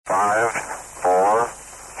5, 4,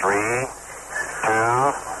 3, 2,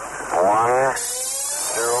 1,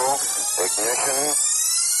 0, ignition,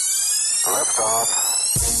 liftoff.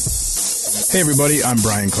 Hey everybody, I'm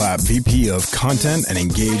Brian Clapp, VP of Content and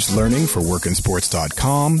Engaged Learning for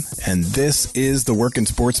WorkinSports.com, and this is the Work in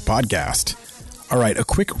Sports Podcast. All right, a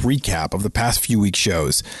quick recap of the past few weeks'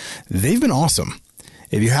 shows. They've been awesome.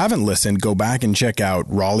 If you haven't listened, go back and check out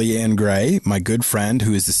Raleigh Ann Gray, my good friend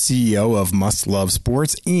who is the CEO of Must Love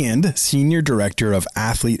Sports and Senior Director of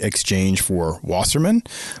Athlete Exchange for Wasserman,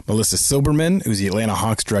 Melissa Silberman, who's the Atlanta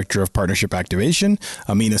Hawks Director of Partnership Activation,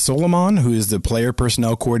 Amina Solomon, who is the Player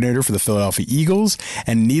Personnel Coordinator for the Philadelphia Eagles,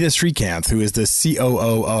 and Nita Srikanth, who is the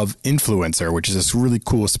COO of Influencer, which is this really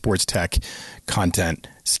cool sports tech content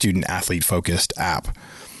student-athlete focused app.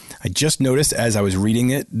 I just noticed as I was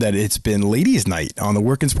reading it that it's been Ladies' Night on the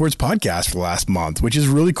Work in Sports Podcast for the last month, which is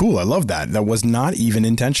really cool. I love that. That was not even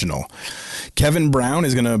intentional. Kevin Brown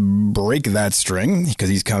is going to break that string because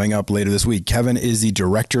he's coming up later this week. Kevin is the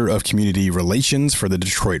Director of Community Relations for the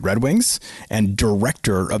Detroit Red Wings and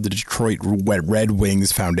Director of the Detroit Red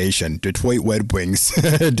Wings Foundation. Detroit Red Wings.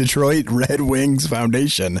 Detroit Red Wings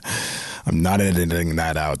Foundation. I'm not editing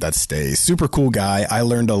that out. That stays. Super cool guy. I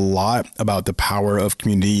learned a lot about the power of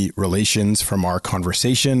community relations from our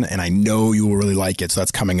conversation, and I know you will really like it. So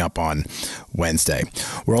that's coming up on Wednesday.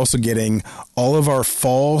 We're also getting all of our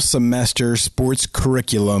fall semester sports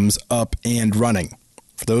curriculums up and running.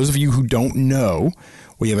 For those of you who don't know,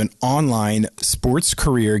 we have an online sports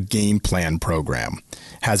career game plan program.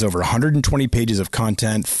 It has over 120 pages of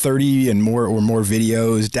content, 30 and more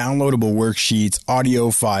videos, downloadable worksheets,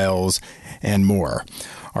 audio files, and more.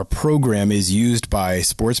 Our program is used by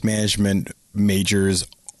sports management majors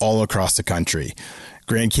all across the country.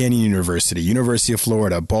 Grand Canyon University, University of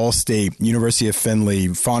Florida, Ball State, University of Findlay,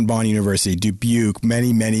 Fontbonne University, Dubuque,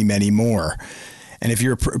 many, many, many more. And if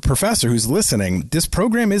you're a professor who's listening, this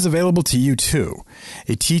program is available to you too.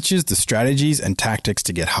 It teaches the strategies and tactics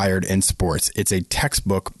to get hired in sports. It's a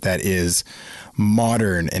textbook that is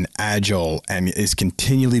modern and agile and is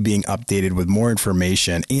continually being updated with more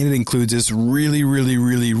information. And it includes this really, really,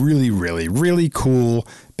 really, really, really, really cool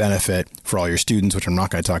benefit for all your students, which I'm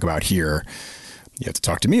not going to talk about here. You have to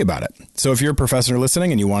talk to me about it. So if you're a professor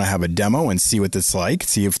listening and you want to have a demo and see what it's like,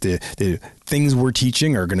 see if the things we're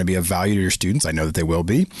teaching are going to be of value to your students, I know that they will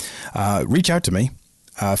be, reach out to me.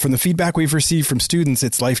 From the feedback we've received from students,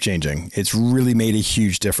 it's life-changing. It's really made a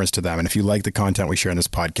huge difference to them. And if you like the content we share in this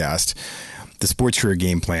podcast, the sports career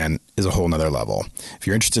game plan is a whole nother level. If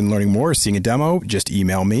you're interested in learning more or seeing a demo, just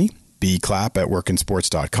email me,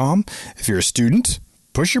 bclapp@workinsports.com. If you're a student,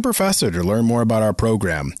 push your professor to learn more about our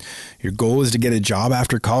program. Your goal is to get a job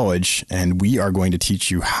after college, and we are going to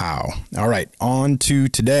teach you how. All right, on to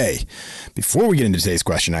today. Before we get into today's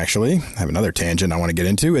question, actually, I have another tangent I want to get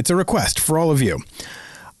into. It's a request for all of you.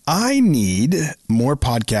 I need more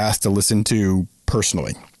podcasts to listen to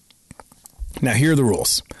personally. Now, here are the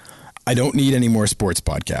rules. I don't need any more sports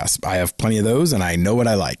podcasts. I have plenty of those, and I know what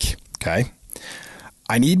I like, okay?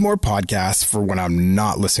 I need more podcasts for when I'm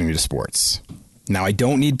not listening to sports. Now, I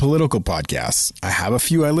don't need political podcasts. I have a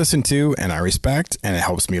few I listen to and I respect, and it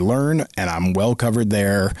helps me learn, and I'm well covered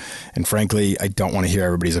there. And frankly, I don't want to hear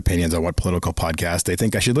everybody's opinions on what political podcast they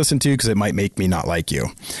think I should listen to because it might make me not like you.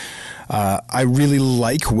 I really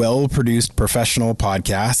like well-produced professional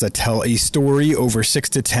podcasts that tell a story over 6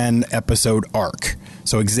 to 10 episode arc.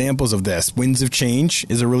 So examples of this, Winds of Change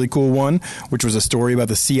is a really cool one, which was a story about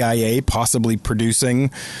the CIA possibly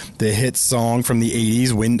producing the hit song from the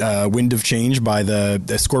 80s, Wind of Change by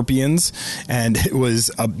the Scorpions. And it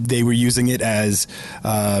was they were using it as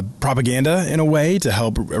propaganda in a way to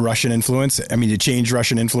help Russian influence. To change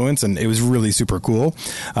Russian influence. And it was really super cool.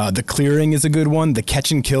 The Clearing is a good one. The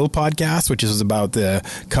Catch and Kill podcast, which is about the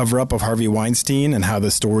cover up of Harvey Weinstein and how the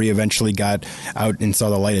story eventually got out and saw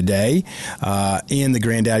the light of day. And the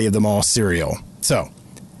granddaddy of them all, Serial. So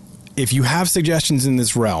if you have suggestions in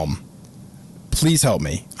this realm, please help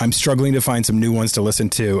me. I'm struggling to find some new ones to listen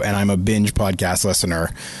to, and I'm a binge podcast listener.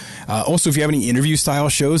 Also, if you have any interview style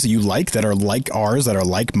shows that you like that are like ours, that are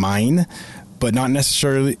like mine, but not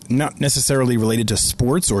necessarily related to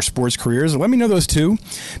sports or sports careers, let me know those too,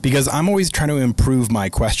 because I'm always trying to improve my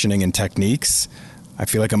questioning and techniques. I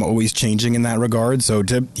feel like I'm always changing in that regard. So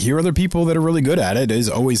to hear other people that are really good at it is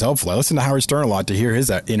always helpful. I listen to Howard Stern a lot to hear his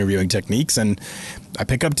interviewing techniques, and I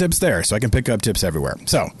pick up tips there. So I can pick up tips everywhere.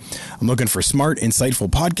 So I'm looking for smart, insightful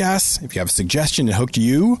podcasts. If you have a suggestion to hook to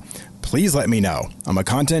you, please let me know. I'm a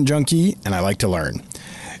content junkie and I like to learn.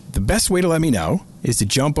 The best way to let me know is to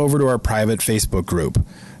jump over to our private Facebook group.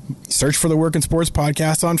 Search for the Work in Sports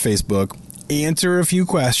Podcast on Facebook answer a few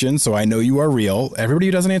questions so I know you are real. Everybody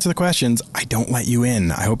who doesn't answer the questions, I don't let you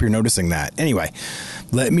in. I hope you're noticing that. Anyway,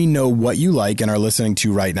 let me know what you like and are listening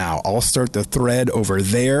to right now. I'll start the thread over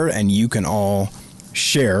there and you can all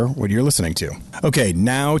share what you're listening to. Okay,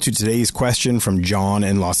 now to today's question from John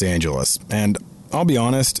in Los Angeles. And I'll be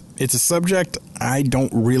honest, it's a subject I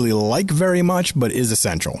don't really like very much, but is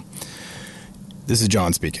essential. This is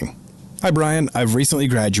John speaking. Hi, Brian. I've recently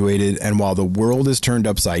graduated, and while the world is turned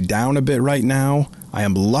upside down a bit right now, I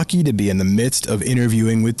am lucky to be in the midst of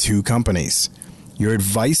interviewing with 2 companies. Your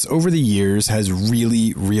advice over the years has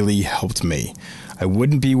really, really helped me. I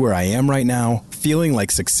wouldn't be where I am right now, feeling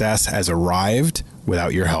like success has arrived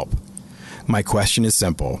without your help. My question is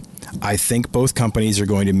simple. I think both companies are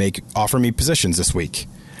going to offer me positions this week.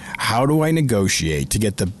 How do I negotiate to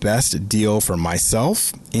get the best deal for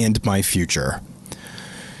myself and my future?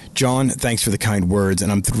 John, thanks for the kind words,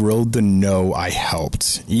 and I'm thrilled to know I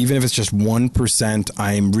helped. Even if it's just 1%,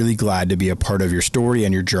 I'm really glad to be a part of your story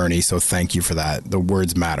and your journey, so thank you for that. The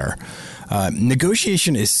words matter.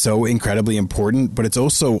 Negotiation is so incredibly important, but it's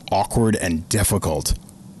also awkward and difficult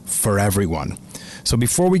for everyone. So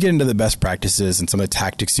before we get into the best practices and some of the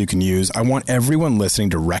tactics you can use, I want everyone listening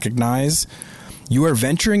to recognize you are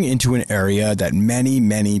venturing into an area that many,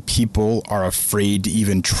 many people are afraid to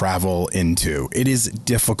even travel into. It is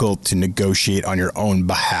difficult to negotiate on your own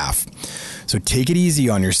behalf. So take it easy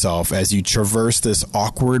on yourself as you traverse this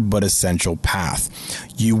awkward but essential path.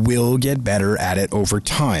 You will get better at it over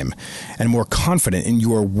time and more confident in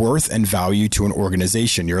your worth and value to an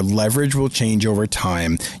organization. Your leverage will change over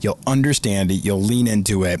time. You'll understand it, you'll lean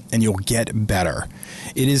into it, and you'll get better.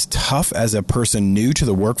 It is tough as a person new to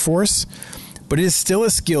the workforce, but it is still a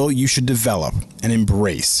skill you should develop and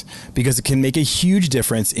embrace because it can make a huge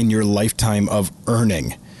difference in your lifetime of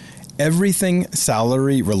earning. Everything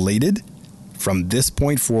salary related from this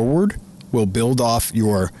point forward will build off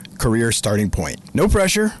your career starting point. No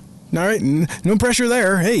pressure. All right, no pressure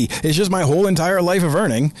there. Hey, it's just my whole entire life of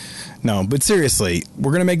earning. No, but seriously,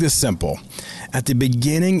 we're going to make this simple. At the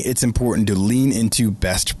beginning, it's important to lean into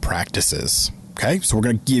best practices. Okay, so we're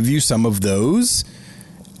going to give you some of those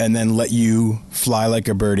and then let you fly like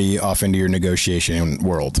a birdie off into your negotiation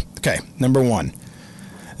world. Okay, number 1.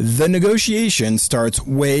 The negotiation starts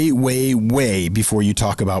way, way, way before you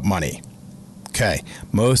talk about money. Okay,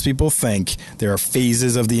 most people think there are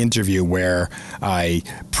phases of the interview where I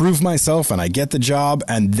prove myself and I get the job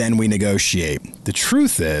and then we negotiate. The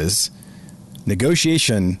truth is,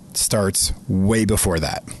 negotiation starts way before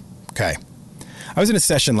that. Okay. I was in a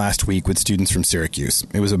session last week with students from Syracuse.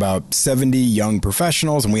 It was about 70 young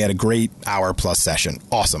professionals, and we had a great hour-plus session.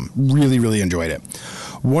 Awesome. Really, really enjoyed it.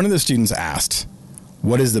 One of the students asked,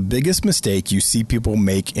 what is the biggest mistake you see people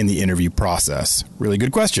make in the interview process? Really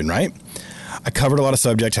good question, right? I covered a lot of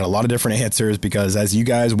subjects, had a lot of different answers, because as you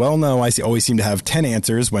guys well know, I always seem to have 10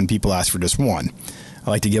 answers when people ask for just one. I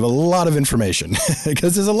like to give a lot of information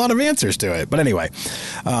because there's a lot of answers to it. But anyway,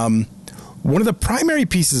 one of the primary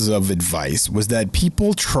pieces of advice was that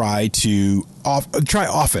people try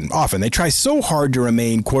often. They try so hard to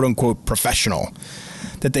remain quote unquote professional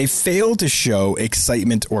that they fail to show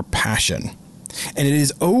excitement or passion. And it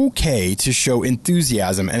is okay to show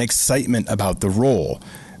enthusiasm and excitement about the role.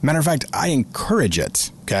 Matter of fact, I encourage it.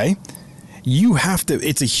 Okay.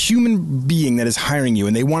 It's a human being that is hiring you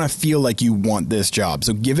and they want to feel like you want this job.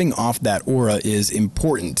 So giving off that aura is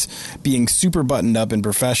important. Being super buttoned up and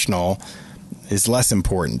professional is less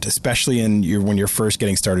important, especially when you're first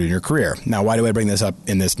getting started in your career. Now, why do I bring this up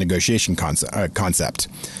in this negotiation concept?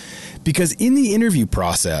 Because in the interview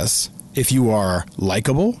process, if you are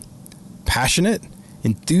likable, passionate,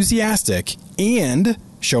 enthusiastic, and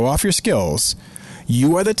show off your skills,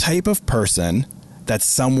 you are the type of person that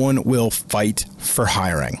someone will fight for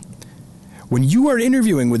hiring. When you are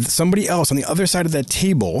interviewing with somebody else on the other side of that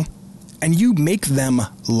table and you make them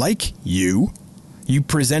like you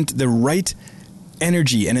present the right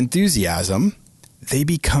energy and enthusiasm, they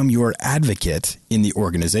become your advocate in the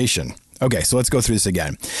organization. Okay, so let's go through this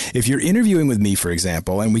again. If you're interviewing with me, for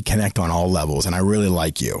example, and we connect on all levels, and I really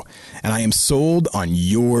like you, and I am sold on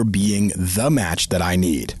your being the match that I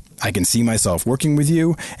need, I can see myself working with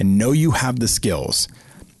you and know you have the skills.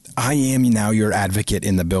 I am now your advocate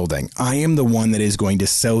in the building. I am the one that is going to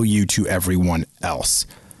sell you to everyone else.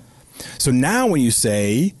 So now when you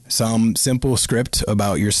say some simple script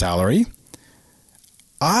about your salary,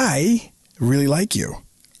 I really like you.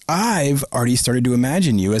 I've already started to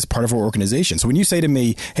imagine you as part of our organization. So when you say to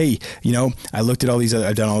me, hey, I looked at all these,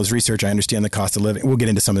 I've done all this research. I understand the cost of living. We'll get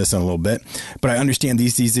into some of this in a little bit, but I understand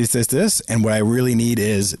this. And what I really need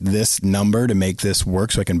is this number to make this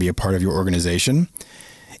work so I can be a part of your organization.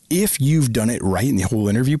 if you've done it right in the whole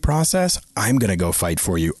interview process, I'm going to go fight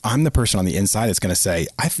for you. I'm the person on the inside that's going to say,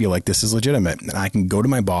 I feel like this is legitimate. And I can go to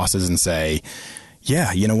my bosses and say,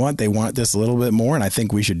 yeah, you know what? They want this a little bit more, and I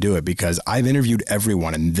think we should do it because I've interviewed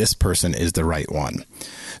everyone, and this person is the right one.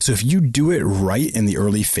 So if you do it right in the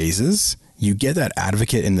early phases, you get that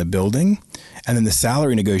advocate in the building, and then the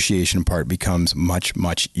salary negotiation part becomes much,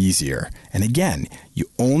 much easier. And again, you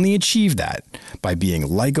only achieve that by being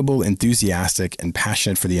likable, enthusiastic, and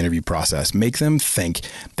passionate for the interview process. Make them think.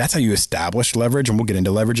 That's how you establish leverage, and we'll get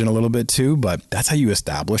into leverage in a little bit too, but that's how you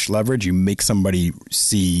establish leverage. You make somebody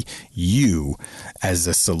see you as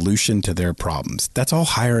a solution to their problems. That's all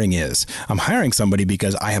hiring is. I'm hiring somebody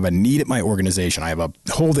because I have a need at my organization. I have a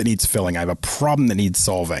hole that needs filling. I have a problem that needs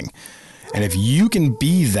solving. And if you can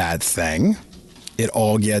be that thing, it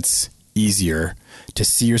all gets easier to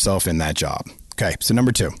see yourself in that job. Okay, so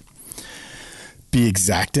number 2, be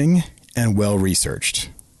exacting and well-researched.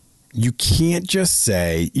 You can't just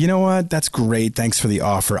say, you know what, that's great, thanks for the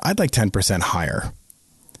offer. I'd like 10% higher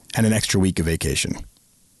and an extra week of vacation.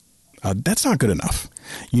 That's not good enough.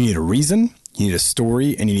 You need a reason, you need a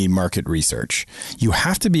story, and you need market research. You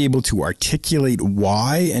have to be able to articulate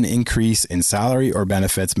why an increase in salary or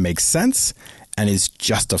benefits makes sense and is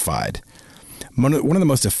justified. One of the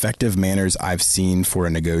most effective manners I've seen for a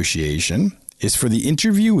negotiation is for the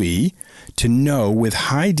interviewee to know with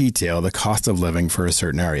high detail the cost of living for a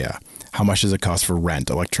certain area. How much does it cost for rent,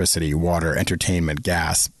 electricity, water, entertainment,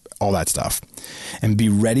 gas, all that stuff, and be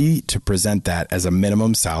ready to present that as a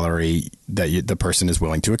minimum salary that the person is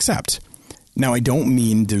willing to accept. Now, I don't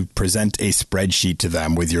mean to present a spreadsheet to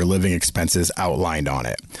them with your living expenses outlined on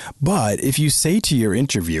it. But if you say to your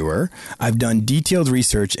interviewer, I've done detailed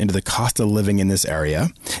research into the cost of living in this area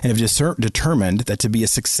and have determined that to be a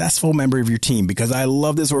successful member of your team, because I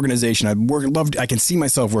love this organization, I can see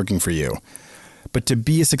myself working for you. But to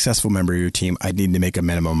be a successful member of your team, I need to make a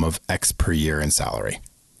minimum of X per year in salary.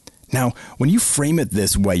 Now, when you frame it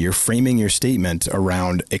this way, you're framing your statement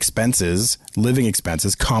around expenses, living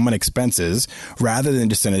expenses, common expenses, rather than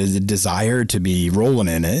just a desire to be rolling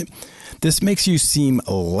in it. This makes you seem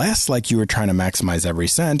less like you are trying to maximize every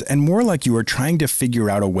cent and more like you are trying to figure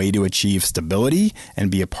out a way to achieve stability and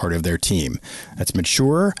be a part of their team. That's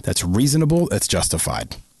mature, that's reasonable, that's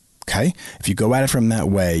justified. Okay? If you go at it from that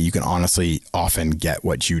way, you can honestly often get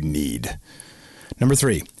what you need. Number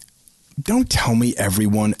 3. Don't tell me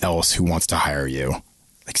everyone else who wants to hire you.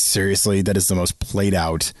 Like, seriously, that is the most played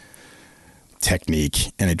out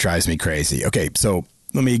technique, and it drives me crazy. Okay, so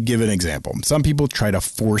let me give an example. Some people try to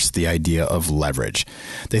force the idea of leverage.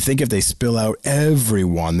 They think if they spill out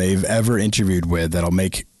everyone they've ever interviewed with, that'll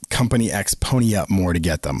make company X pony up more to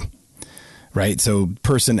get them. Right? So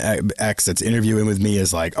person X that's interviewing with me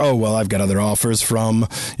is like, oh, well, I've got other offers from,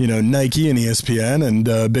 Nike and ESPN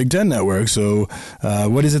and Big Ten Network. So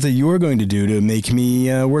what is it that you're going to do to make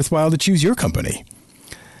me worthwhile to choose your company?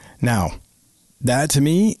 Now, that to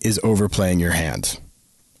me is overplaying your hand.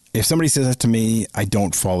 If somebody says that to me, I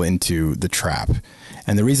don't fall into the trap.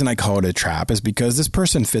 And the reason I call it a trap is because this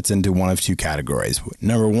person fits into one of 2 categories.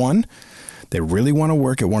 Number 1, they really want to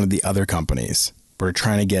work at one of the other companies. We're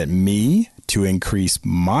trying to get me to increase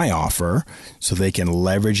my offer so they can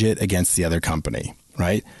leverage it against the other company,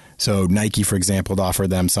 right? So Nike, for example, offered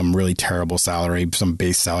them some really terrible salary, some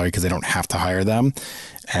base salary because they don't have to hire them.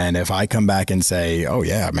 And if I come back and say, oh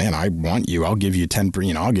yeah, man, I want you, I'll give you 10,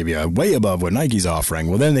 I'll give you way above what Nike's offering.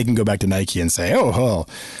 Well, then they can go back to Nike and say, oh, well,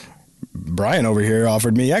 Brian over here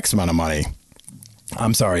offered me X amount of money.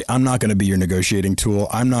 I'm sorry, I'm not going to be your negotiating tool.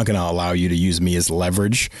 I'm not going to allow you to use me as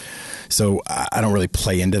leverage. So I don't really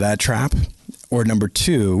play into that trap. Or number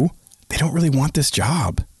 2, they don't really want this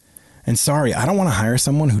job. And sorry, I don't want to hire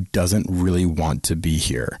someone who doesn't really want to be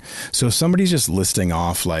here. So if somebody's just listing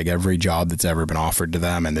off like every job that's ever been offered to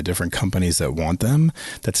them and the different companies that want them,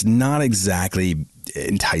 that's not exactly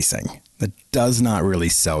enticing. That does not really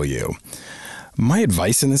sell you. My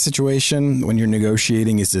advice in this situation when you're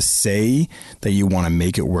negotiating is to say that you want to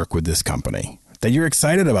make it work with this company, that you're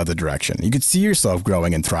excited about the direction. You could see yourself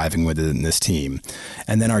growing and thriving within this team,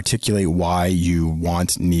 and then articulate why you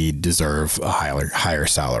want, need, deserve a higher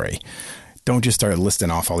salary. Don't just start listing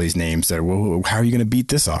off all these names that, well, how are you going to beat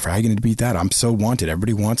this offer? How are you going to beat that? I'm so wanted.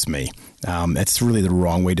 Everybody wants me. That's really the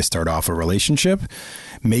wrong way to start off a relationship.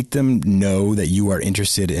 Make them know that you are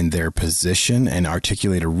interested in their position and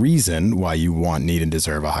articulate a reason why you want, need, and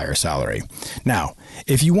deserve a higher salary. Now,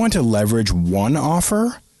 if you want to leverage one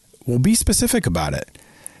offer, well, be specific about it.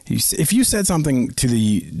 If you said something to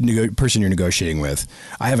the person you're negotiating with,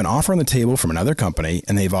 I have an offer on the table from another company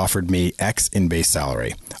and they've offered me X in base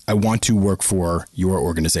salary. I want to work for your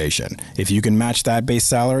organization. If you can match that base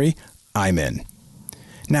salary, I'm in.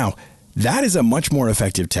 Now, that is a much more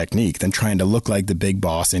effective technique than trying to look like the big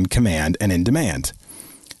boss in command and in demand.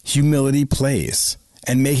 Humility plays,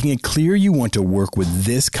 and making it clear you want to work with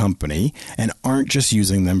this company and aren't just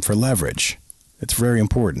using them for leverage. It's very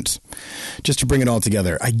important. Just to bring it all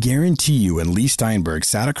together, I guarantee you when Lee Steinberg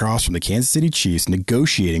sat across from the Kansas City Chiefs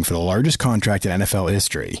negotiating for the largest contract in NFL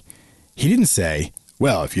history, he didn't say,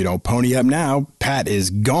 well, if you don't pony up now, Pat is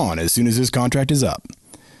gone as soon as his contract is up.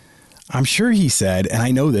 I'm sure he said, and I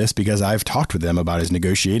know this because I've talked with him about his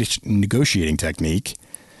negotiating technique,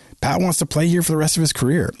 Pat wants to play here for the rest of his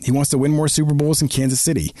career. He wants to win more Super Bowls in Kansas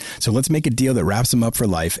City. So let's make a deal that wraps him up for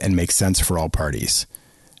life and makes sense for all parties.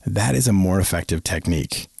 That is a more effective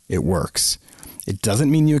technique. It works. It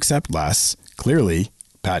doesn't mean you accept less. Clearly,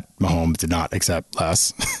 Pat Mahomes did not accept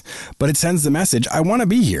less. But it sends the message, I want to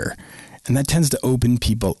be here. And that tends to open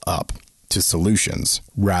people up to solutions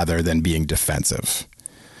rather than being defensive.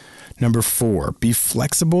 Number 4, be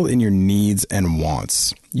flexible in your needs and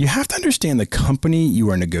wants. You have to understand the company you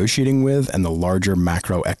are negotiating with and the larger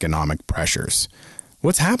macroeconomic pressures.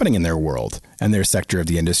 What's happening in their world and their sector of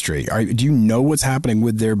the industry? Do you know what's happening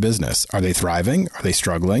with their business? Are they thriving? Are they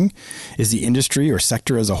struggling? Is the industry or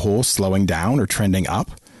sector as a whole slowing down or trending up?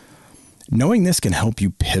 Knowing this can help you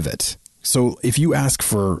pivot. So if you ask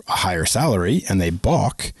for a higher salary and they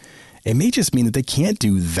balk, it may just mean that they can't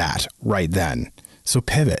do that right then. So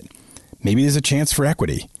pivot. Maybe there's a chance for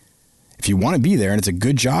equity. If you want to be there and it's a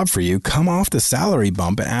good job for you, come off the salary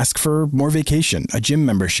bump and ask for more vacation, a gym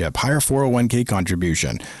membership, higher 401k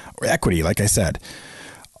contribution, or equity, like I said.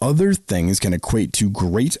 Other things can equate to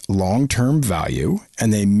great long-term value,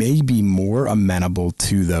 and they may be more amenable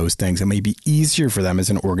to those things. It may be easier for them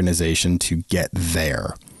as an organization to get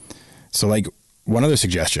there. So like one other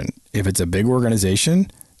suggestion, if it's a big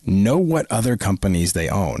organization, know what other companies they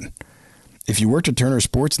own. If you worked at Turner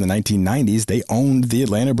Sports in the 1990s, they owned the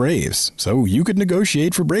Atlanta Braves. So you could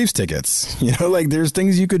negotiate for Braves tickets. There's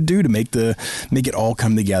things you could do to make it all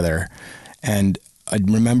come together. And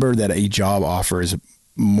remember that a job offer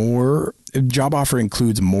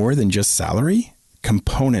includes more than just salary.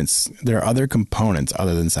 Components. There are other components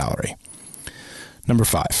other than salary. Number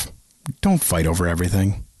 5, don't fight over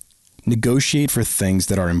everything. Negotiate for things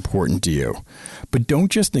that are important to you. But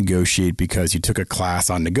don't just negotiate because you took a class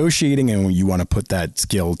on negotiating and you want to put that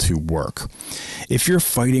skill to work. If you're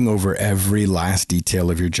fighting over every last detail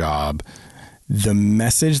of your job, the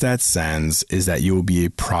message that sends is that you will be a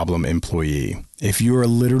problem employee. If you are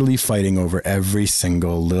literally fighting over every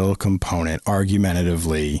single little component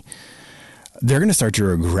argumentatively, they're going to start to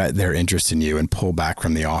regret their interest in you and pull back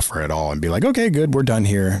from the offer at all and be like, okay, good, we're done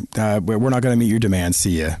here. We're not going to meet your demands.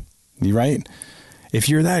 See ya. Right? If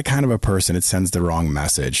you're that kind of a person, it sends the wrong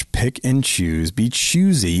message. Pick and choose, be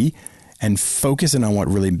choosy, and focus in on what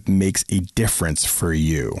really makes a difference for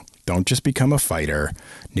you. Don't just become a fighter.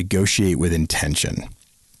 Negotiate with intention.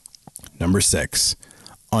 Number 6,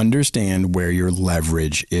 understand where your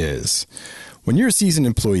leverage is. When you're a seasoned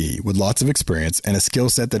employee with lots of experience and a skill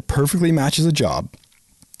set that perfectly matches a job,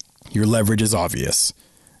 your leverage is obvious.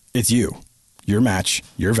 It's you. Your match,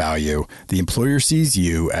 your value. The employer sees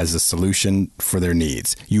you as a solution for their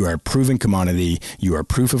needs. You are a proven commodity. You are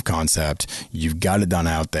proof of concept. You've got it done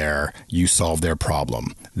out there. You solve their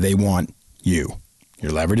problem. They want you.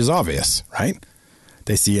 Your leverage is obvious, right?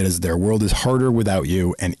 They see it as their world is harder without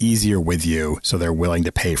you and easier with you, so they're willing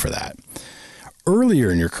to pay for that.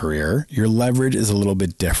 Earlier in your career, your leverage is a little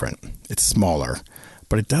bit different. It's smaller,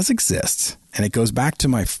 but it does exist. And it goes back to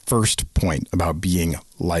my first point about being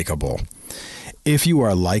likable. If you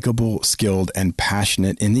are likable, skilled, and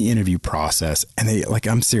passionate in the interview process, and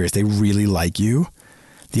I'm serious, they really like you,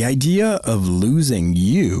 the idea of losing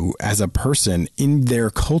you as a person in their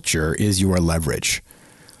culture is your leverage.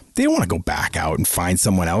 They don't want to go back out and find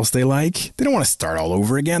someone else they like. They don't want to start all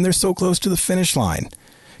over again. They're so close to the finish line.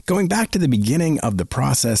 Going back to the beginning of the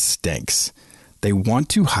process stinks. They want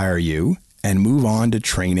to hire you and move on to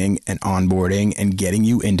training and onboarding and getting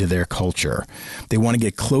you into their culture. They want to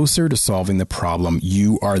get closer to solving the problem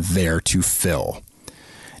you are there to fill.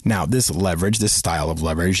 Now, this style of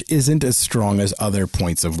leverage isn't as strong as other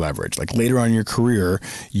points of leverage. Like later on in your career,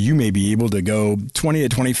 you may be able to go 20 to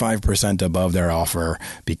 25% above their offer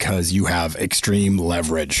because you have extreme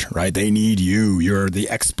leverage, right? They need you. You're the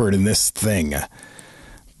expert in this thing.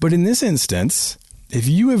 But in this instance, if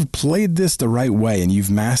you have played this the right way and you've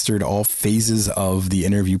mastered all phases of the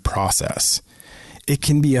interview process, it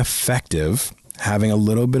can be effective having a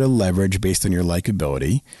little bit of leverage based on your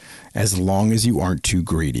likability, as long as you aren't too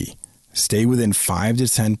greedy. Stay within 5 to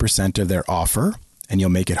 10% of their offer, and you'll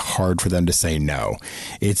make it hard for them to say no.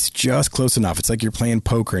 It's just close enough. It's like you're playing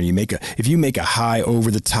poker, and if you make a high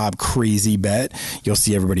over-the-top crazy bet, you'll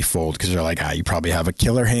see everybody fold because they're like, you probably have a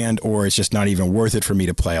killer hand, or it's just not even worth it for me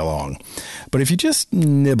to play along. But if you just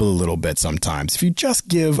nibble a little bit sometimes, if you just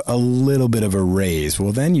give a little bit of a raise,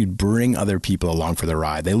 well, then you bring other people along for the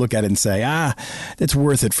ride. They look at it and say, it's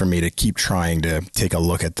worth it for me to keep trying to take a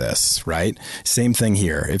look at this, right? Same thing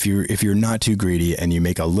here. If you're not too greedy and you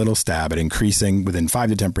make a little stab at increasing within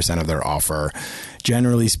 5 to 10% of their offer,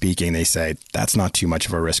 generally speaking, they say, that's not too much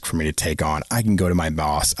of a risk for me to take on. I can go to my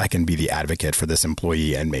boss. I can be the advocate for this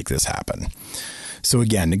employee and make this happen. So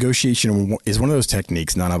again, negotiation is one of those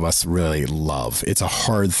techniques none of us really love. It's a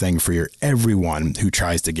hard thing for everyone who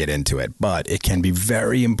tries to get into it, but it can be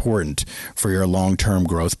very important for your long-term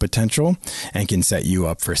growth potential and can set you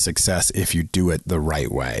up for success if you do it the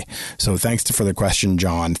right way. So thanks for the question,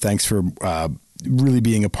 John. Thanks for really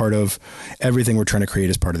being a part of everything we're trying to create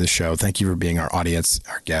as part of the show. Thank you for being our audience,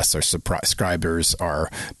 our guests, our subscribers, our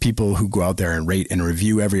people who go out there and rate and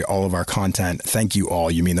review all of our content. Thank you all.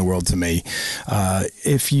 You mean the world to me.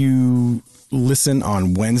 If you listen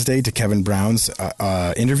on Wednesday to Kevin Brown's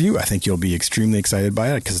interview, I think you'll be extremely excited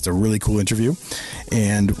by it because it's a really cool interview.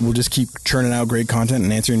 And we'll just keep churning out great content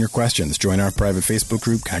and answering your questions. Join our private Facebook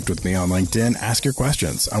group, connect with me on LinkedIn, ask your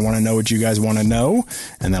questions. I want to know what you guys want to know,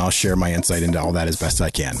 and then I'll share my insight into all that as best I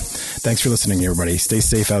can. Thanks for listening, everybody. Stay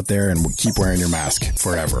safe out there and keep wearing your mask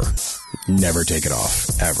forever. Never take it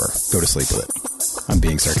off, ever. Go to sleep with it. I'm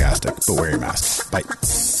being sarcastic, but wear your mask. Bye.